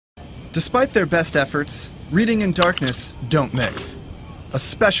Despite their best efforts, reading and darkness don't mix,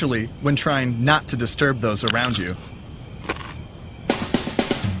 especially when trying not to disturb those around you.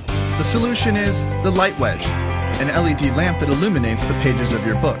 The solution is the LightWedge, an LED lamp that illuminates the pages of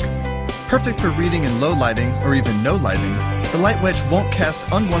your book. Perfect for reading in low lighting or even no lighting, the LightWedge won't cast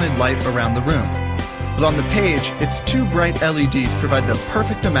unwanted light around the room. But on the page, its two bright LEDs provide the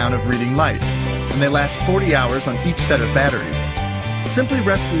perfect amount of reading light, and they last 40 hours on each set of batteries. Simply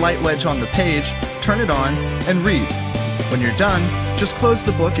rest the LightWedge on the page, turn it on, and read. When you're done, just close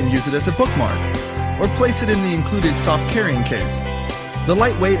the book and use it as a bookmark, or place it in the included soft carrying case. The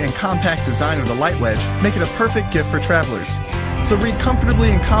lightweight and compact design of the LightWedge make it a perfect gift for travelers. So read comfortably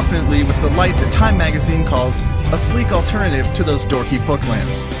and confidently with the light that Time magazine calls a sleek alternative to those dorky book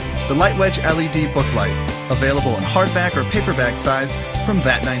lamps. The LightWedge LED Book Light, available in hardback or paperback size from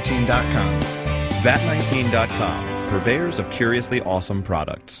VAT19.com. VAT19.com, purveyors of curiously awesome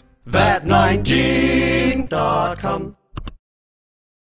products. VAT19.com